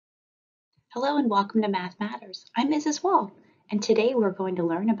Hello and welcome to Math Matters. I'm Mrs. Wall, and today we're going to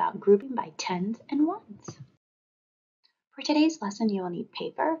learn about grouping by tens and ones. For today's lesson, you will need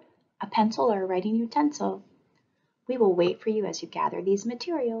paper, a pencil or a writing utensil. We will wait for you as you gather these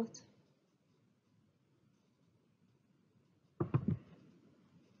materials.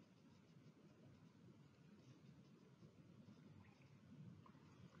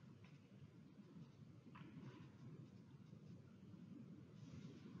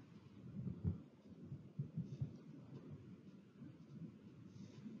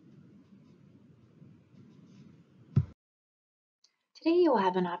 Today you will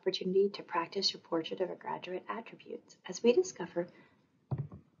have an opportunity to practice your portrait of a graduate attributes as we discover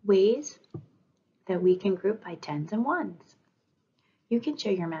ways that we can group by tens and ones. You can show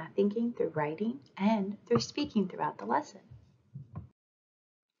your math thinking through writing and through speaking throughout the lesson.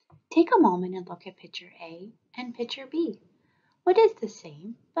 Take a moment and look at picture A and picture B. What is the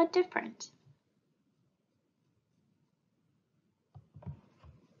same but different?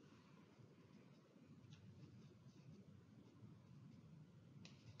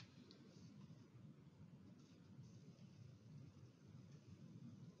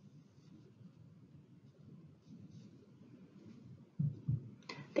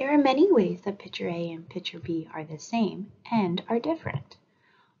 There are many ways that picture A and picture B are the same and are different.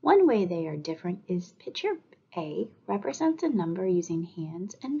 One way they are different is picture A represents a number using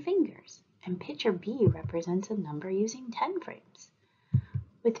hands and fingers, and picture B represents a number using 10 frames.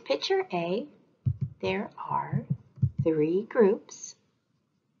 With picture A, there are 3 groups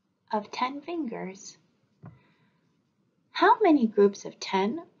of 10 fingers. How many groups of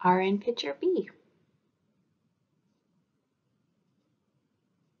 10 are in picture B?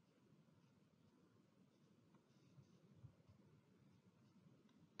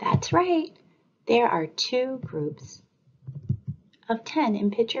 That's right. There are 2 groups of 10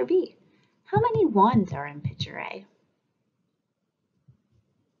 in picture B. How many ones are in picture A?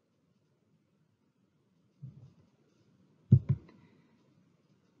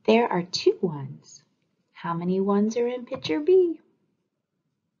 There are 2 ones. How many ones are in picture B?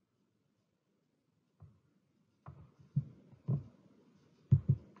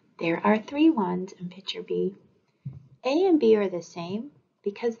 There are 3 ones in picture B. A and B are the same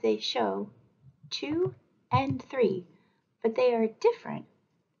because they show 2 and 3, but they are different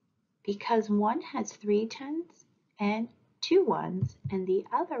because one has 3 tens and 2 ones, and the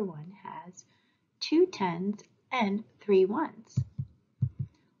other one has 2 tens and 3 ones.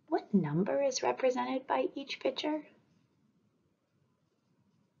 What number is represented by each picture?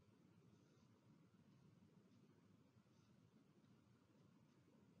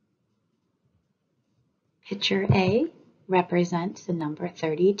 Picture A represents the number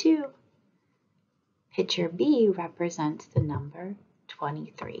 32. Picture B represents the number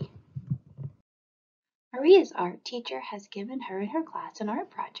 23. Maria's art teacher has given her and her class an art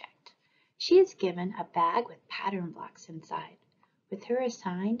project. She is given a bag with pattern blocks inside. With her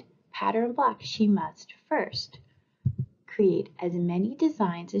assigned pattern blocks, she must first create as many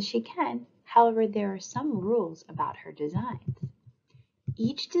designs as she can. However, there are some rules about her designs.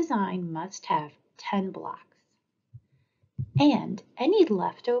 Each design must have 10 blocks, and any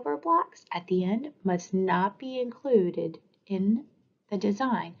leftover blocks at the end must not be included in the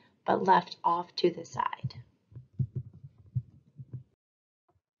design, but left off to the side.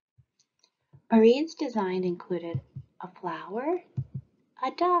 Maria's design included a flower,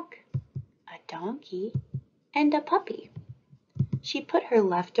 a duck, a donkey, and a puppy. She put her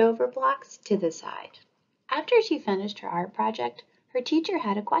leftover blocks to the side. After she finished her art project, her teacher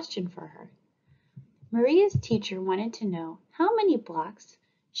had a question for her. Maria's teacher wanted to know how many blocks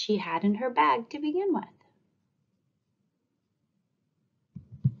she had in her bag to begin with.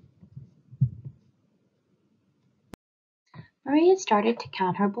 Maria started to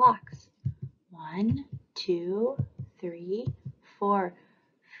count her blocks. 1, 2, 3, 4.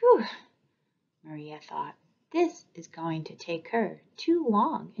 Phew, Maria thought. This is going to take her too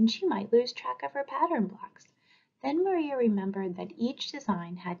long and she might lose track of her pattern blocks. Then Maria remembered that each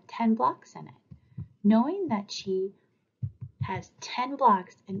design had 10 blocks in it. Knowing that she has 10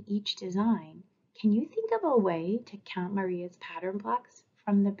 blocks in each design, can you think of a way to count Maria's pattern blocks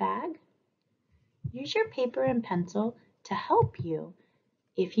from the bag? Use your paper and pencil to help you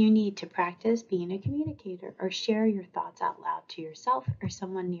if you need to practice being a communicator or share your thoughts out loud to yourself or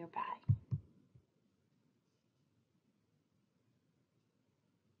someone nearby.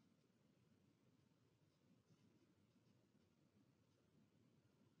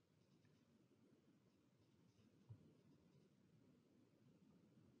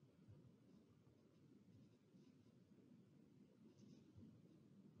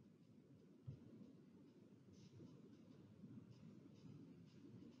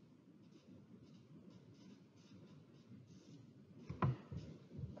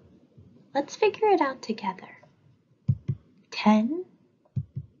 Let's figure it out together. 10,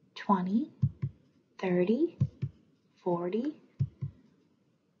 20, 30, 40,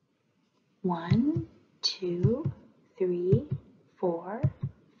 1, 2, 3, 4,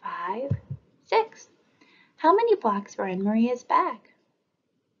 5, 6. How many blocks were in Maria's bag?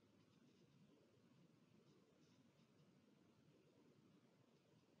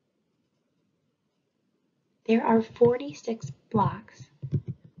 There are 46 blocks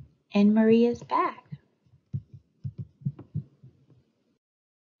in Maria's bag.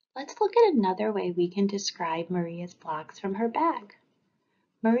 Let's look at another way we can describe Maria's blocks from her bag.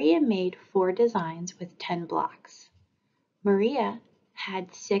 Maria made 4 designs with 10 blocks. Maria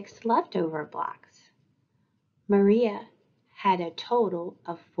had 6 leftover blocks. Maria had a total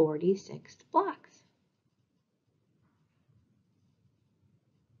of 46 blocks.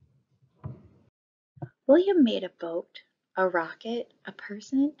 William made a boat, a rocket, a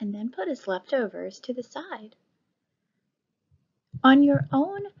person, and then put his leftovers to the side. On your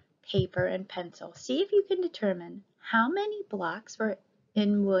own paper and pencil, see if you can determine how many blocks were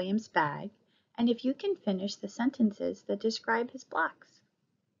in William's bag and if you can finish the sentences that describe his blocks.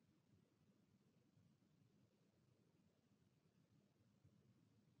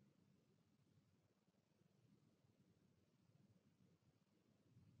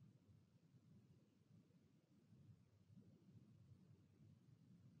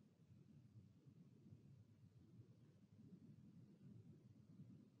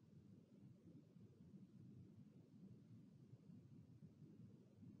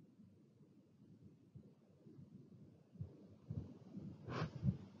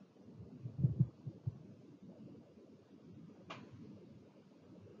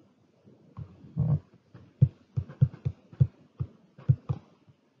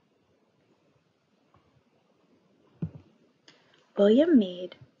 William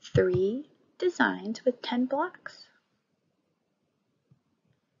made 3 designs with 10 blocks.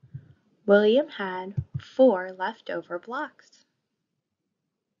 William had 4 leftover blocks.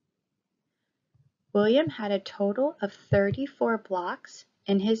 William had a total of 34 blocks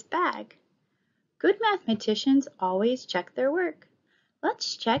in his bag. Good mathematicians always check their work.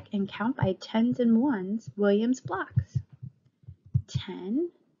 Let's check and count by tens and ones William's blocks. 10,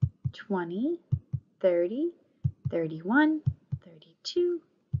 20, 30, 31, 32,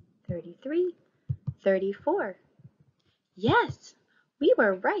 33, 34. Yes, we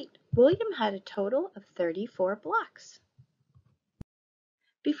were right. William had a total of 34 blocks.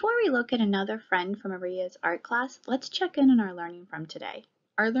 Before we look at another friend from Maria's art class, let's check in on our learning from today.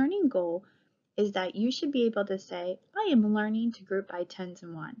 Our learning goal is that you should be able to say, I am learning to group by tens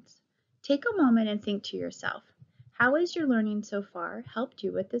and ones. Take a moment and think to yourself, how has your learning so far helped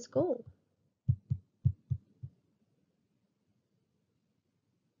you with this goal?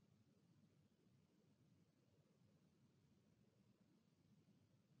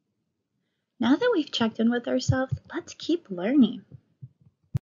 Now that we've checked in with ourselves, let's keep learning.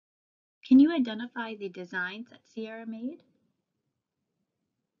 Can you identify the designs that Sierra made?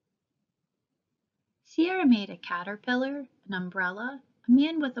 Sierra made a caterpillar, an umbrella, a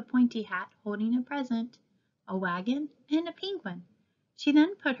man with a pointy hat holding a present, a wagon, and a penguin. She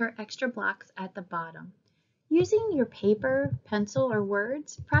then put her extra blocks at the bottom. Using your paper, pencil, or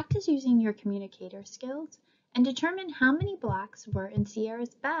words, practice using your communicator skills and determine how many blocks were in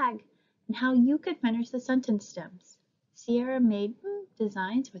Sierra's bag and how you could finish the sentence stems. Sierra made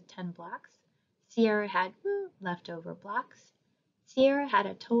designs with 10 blocks. Sierra had leftover blocks. Sierra had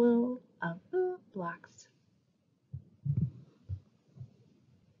a total of blocks.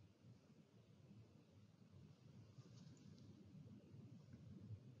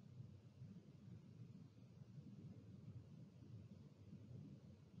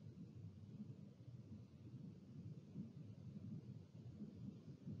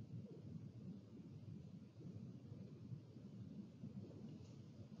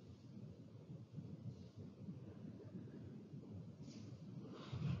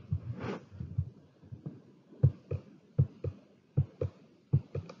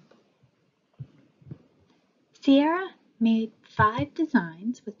 Sierra made 5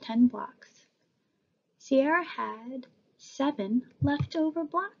 designs with 10 blocks. Sierra had 7 leftover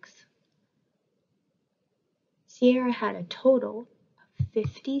blocks. Sierra had a total of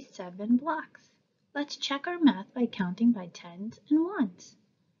 57 blocks. Let's check our math by counting by tens and ones.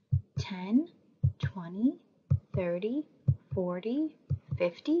 10, 20, 30, 40,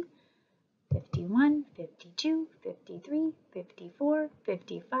 50, 51, 52, 53, 54,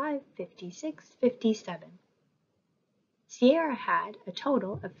 55, 56, 57. Sierra had a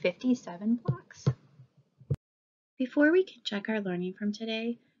total of 57 blocks. Before we can check our learning from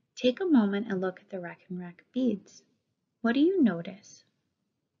today, Take a moment and look at the Rec and Rec beads. What do you notice?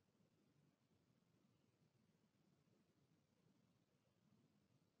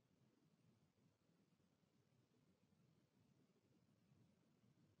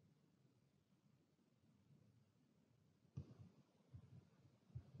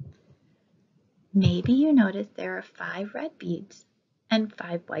 Maybe you notice there are 5 red beads and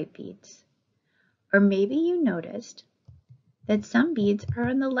 5 white beads. Or maybe you noticed that some beads are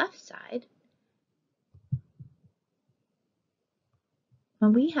on the left side.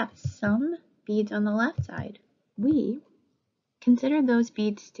 When we have some beads on the left side, we consider those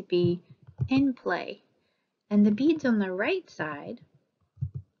beads to be in play, and the beads on the right side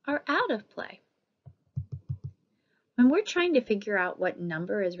are out of play. When we're trying to figure out what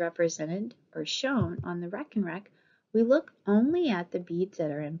number is represented or shown on the Rec and Rec, we look only at the beads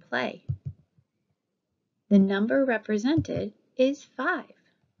that are in play. The number represented is 5,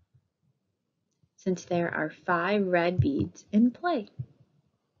 since there are 5 red beads in play.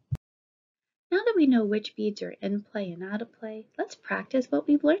 Now that we know which beads are in play and out of play, let's practice what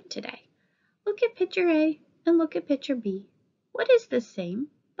we've learned today. Look at picture A and look at picture B. What is the same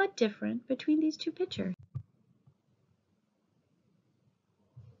but different between these two pictures?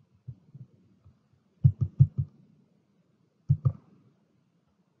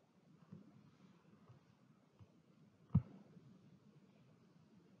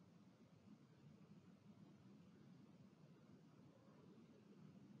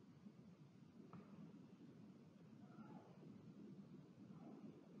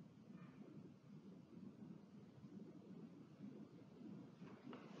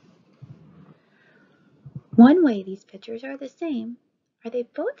 One way these pictures are the same are they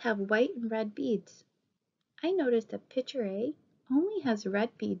both have white and red beads. I noticed that picture A only has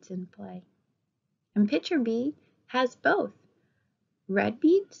red beads in play, and picture B has both red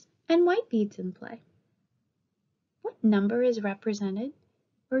beads and white beads in play. What number is represented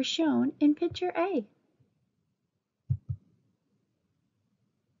or shown in picture A?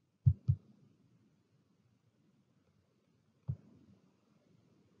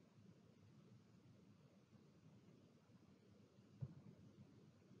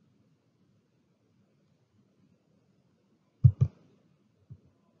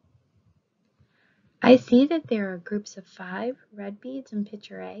 I see that there are groups of 5 red beads in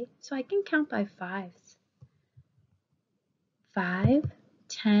picture A, so I can count by 5s. 5,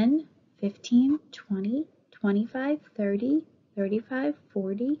 10, 15, 20, 25, 30, 35,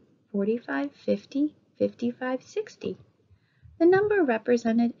 40, 45, 50, 55, 60. The number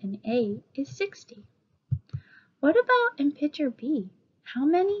represented in A is 60. What about in picture B? How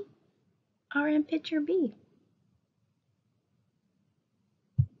many are in picture B?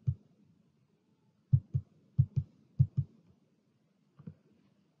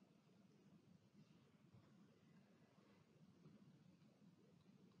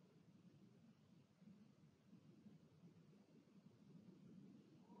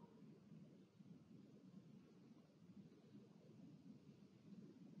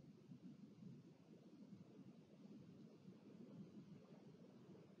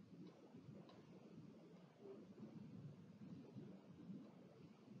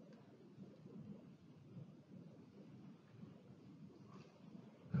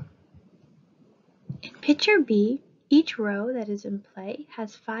 In picture B, each row that is in play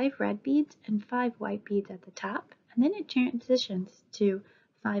has 5 red beads and 5 white beads at the top, and then it transitions to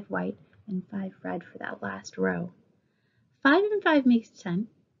 5 white and 5 red for that last row. 5 and 5 makes 10.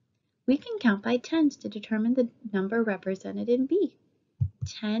 We can count by tens to determine the number represented in B.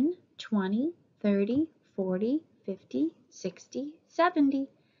 10, 20, 30, 40, 50, 60, 70.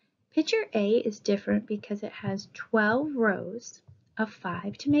 Picture A is different because it has 12 rows of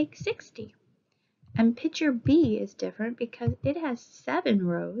 5 to make 60. And picture B is different because it has 7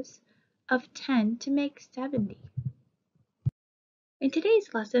 rows of 10 to make 70. In today's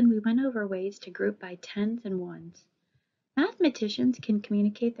lesson, we went over ways to group by tens and ones. Mathematicians can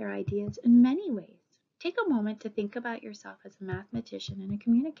communicate their ideas in many ways. Take a moment to think about yourself as a mathematician and a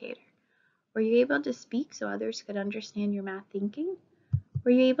communicator. Were you able to speak so others could understand your math thinking?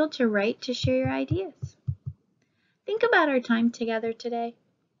 Were you able to write to share your ideas? Think about our time together today.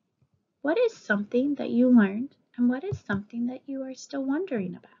 What is something that you learned, and what is something that you are still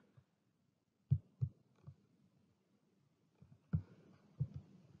wondering about?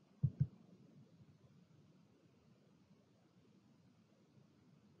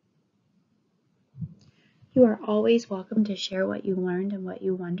 You are always welcome to share what you learned and what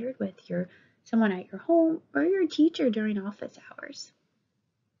you wondered with someone at your home or your teacher during office hours.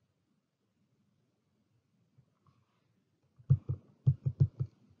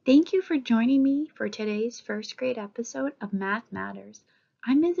 Thank you for joining me for today's first grade episode of Math Matters.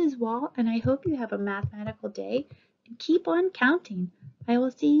 I'm Mrs. Wall, and I hope you have a mathematical day and keep on counting. I will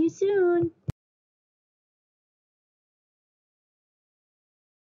see you soon.